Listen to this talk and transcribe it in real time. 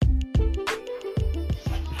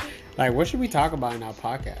Like, what should we talk about in our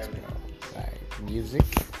podcast, bro? Like, music,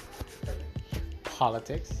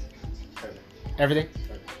 politics, everything.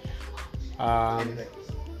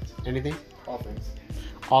 Anything? All things.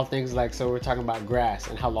 All things, like, so we're talking about grass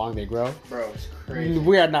and how long they grow. Bro, it's crazy.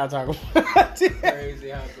 We are not talking about It's crazy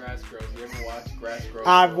how grass grows. You ever watch grass grow?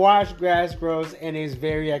 I've watched grass grows and it's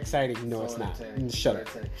very exciting. No, it's not. Shut up.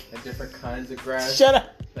 And different kinds of grass. Shut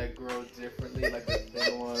up. That grow differently, like the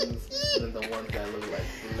thin ones and then the ones that look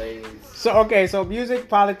like blades. So music,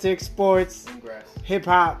 politics, sports, And grass. hip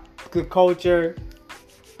hop, good culture,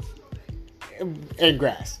 and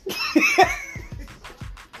grass.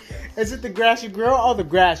 Is it the grass you grow or the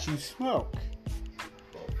grass you smoke?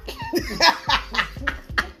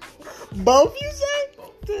 Both, you say?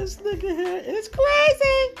 Both. This nigga here is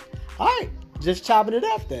crazy. All right, just chopping it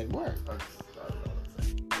up then. Work.